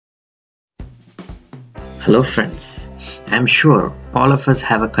Hello friends, I'm sure all of us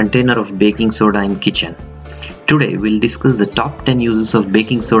have a container of baking soda in kitchen. Today we'll discuss the top 10 uses of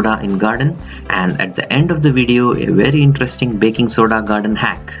baking soda in garden, and at the end of the video a very interesting baking soda garden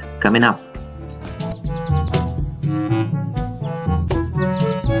hack coming up.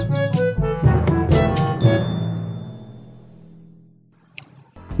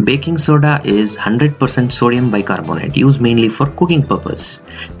 Baking soda is 100% sodium bicarbonate used mainly for cooking purpose.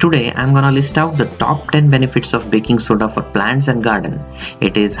 Today I'm gonna list out the top 10 benefits of baking soda for plants and garden.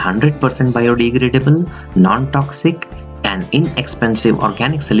 It is 100% biodegradable, non-toxic and inexpensive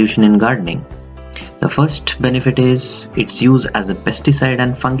organic solution in gardening. The first benefit is its use as a pesticide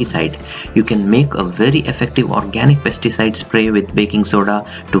and fungicide. You can make a very effective organic pesticide spray with baking soda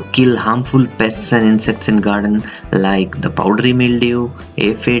to kill harmful pests and insects in garden like the powdery mildew,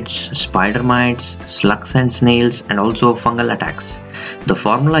 aphids, spider mites, slugs and snails, and also fungal attacks. The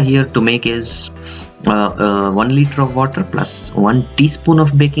formula here to make is 1 liter of water plus 1 teaspoon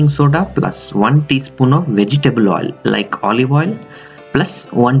of baking soda plus 1 teaspoon of vegetable oil like olive oil plus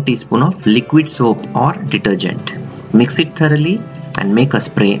 1 teaspoon of liquid soap or detergent. Mix it thoroughly and make a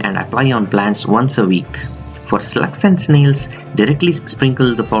spray and apply on plants once a week. For slugs and snails, directly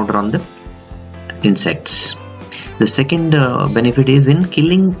sprinkle the powder on the insects. The second benefit is in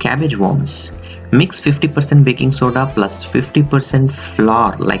killing cabbage worms. Mix 50% baking soda plus 50%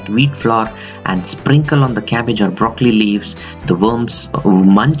 flour like wheat flour and sprinkle on the cabbage or broccoli leaves. The worms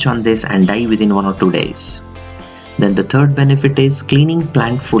munch on this and die within 1 or 2 days. Then the third benefit is cleaning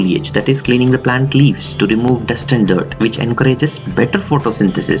plant foliage, that is cleaning the plant leaves to remove dust and dirt, which encourages better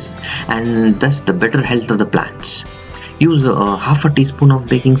photosynthesis and thus the better health of the plants. Use half a teaspoon of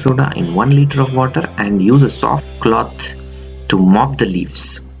baking soda in 1 liter of water and use a soft cloth to mop the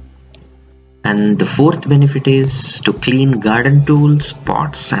leaves. And the fourth benefit is to clean garden tools,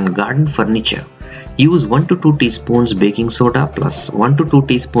 pots and garden furniture. Use 1 to 2 teaspoons baking soda plus 1 to 2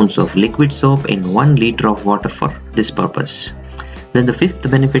 teaspoons of liquid soap in 1 liter of water for this purpose. Then the fifth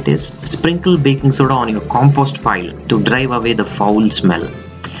benefit is sprinkle baking soda on your compost pile to drive away the foul smell.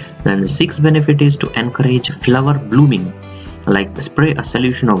 Then the sixth benefit is to encourage flower blooming, like spray a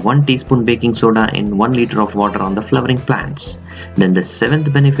solution of 1 teaspoon baking soda in 1 liter of water on the flowering plants. Then the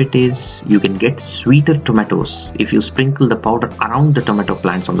seventh benefit is you can get sweeter tomatoes if you sprinkle the powder around the tomato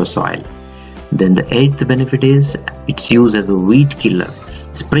plants on the soil. Then the eighth benefit is its use as a weed killer.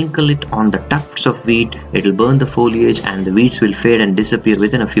 Sprinkle it on the tufts of wheat, it will burn the foliage and the weeds will fade and disappear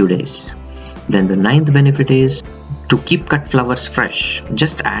within a few days. Then the ninth benefit is to keep cut flowers fresh.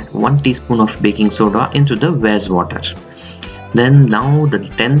 Just add 1 teaspoon of baking soda into the vase water. Then now the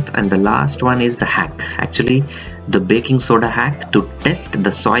 10th and the last one is the hack. Actually, the baking soda hack to test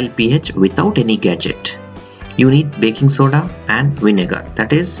the soil pH without any gadget. You need baking soda and vinegar,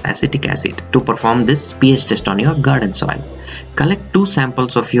 that is acetic acid, to perform this pH test on your garden soil. Collect 2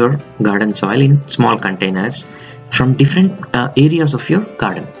 samples of your garden soil in small containers from different areas of your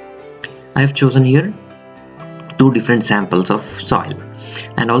garden. I have chosen here 2 different samples of soil,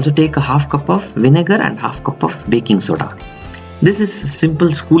 and also take a half cup of vinegar and half cup of baking soda. This is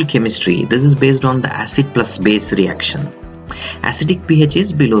simple school chemistry. This is based on the acid plus base reaction. Acidic pH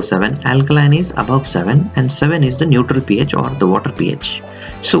is below 7, alkaline is above 7, and 7 is the neutral pH or the water pH.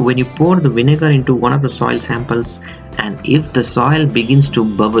 So when you pour the vinegar into one of the soil samples, and if the soil begins to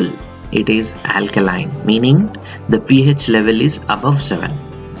bubble, it is alkaline, meaning the pH level is above 7.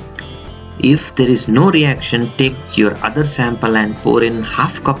 If there is no reaction, take your other sample and pour in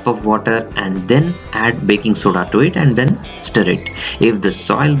half cup of water and then add baking soda to it and then stir it. If the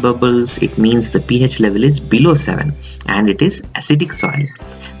soil bubbles, it means the pH level is below 7 and it is acidic soil.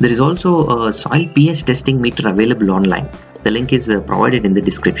 There is also a soil pH testing meter available online. The link is provided in the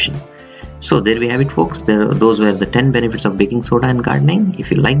description. So there we have it, folks. Those were the 10 benefits of baking soda in gardening.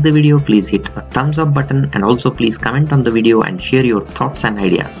 If you like the video, please hit a thumbs up button and also please comment on the video and share your thoughts and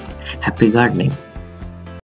ideas. Happy gardening!